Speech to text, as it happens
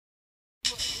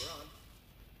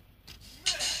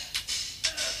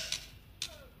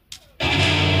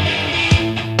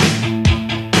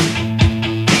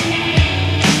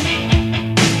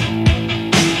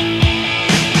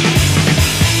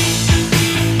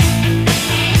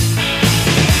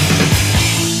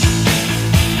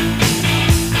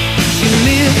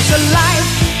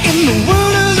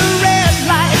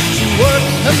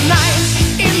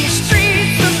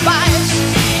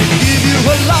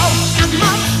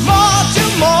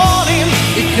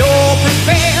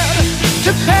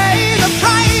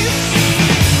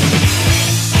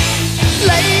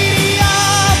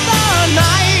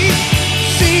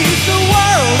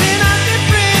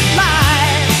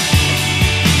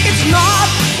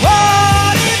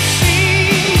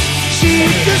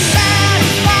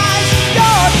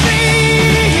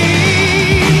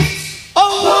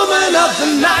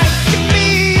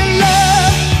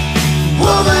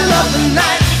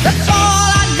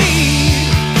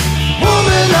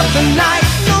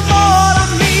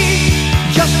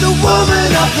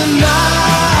of the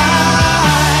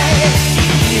night.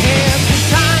 Every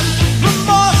time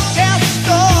remorse tells a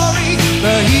story,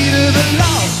 the heat of the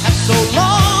love has so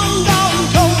long gone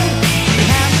cold. She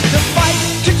has to fight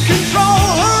to control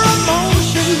her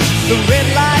emotions. The red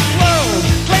light world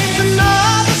claims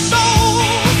another soul.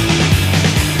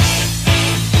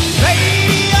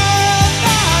 Lady of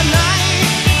the night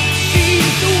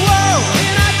sees the world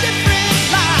in a different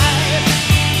light.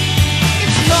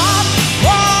 It's not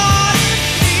what it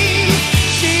seems.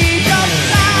 She just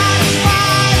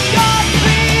satisfies your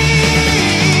dreams.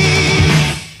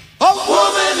 A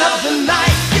woman of the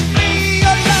night, give me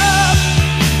your love.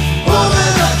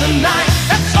 Woman of the night,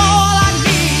 that's all I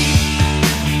need.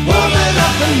 Woman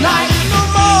of the night, no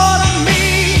more than me.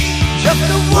 Just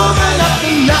a woman of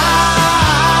the night.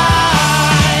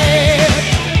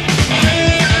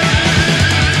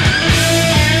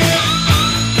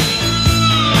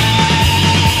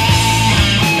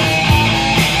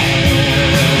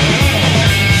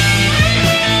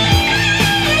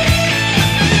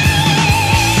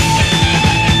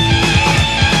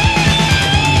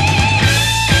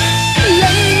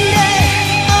 Lady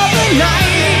of the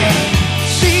night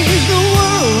sees the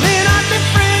world in a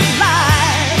different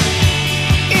light.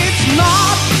 It's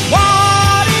not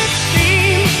what it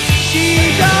seems. She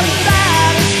just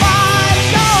satisfies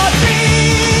your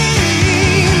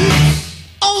dreams.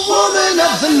 A woman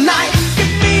of the night,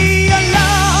 give me your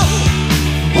love.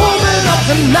 Woman of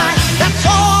the night, that's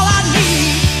all I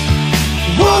need.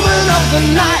 Woman of the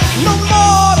night, no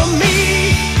more to me.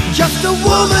 Just a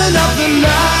woman of the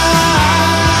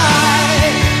night.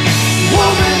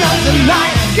 Woman of the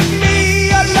night, give me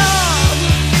your love.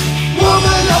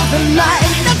 Woman of the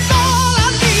night, that's all I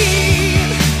need.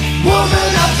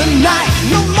 Woman of the night,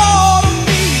 no more to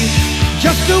me.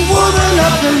 Just a woman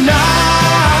of the night.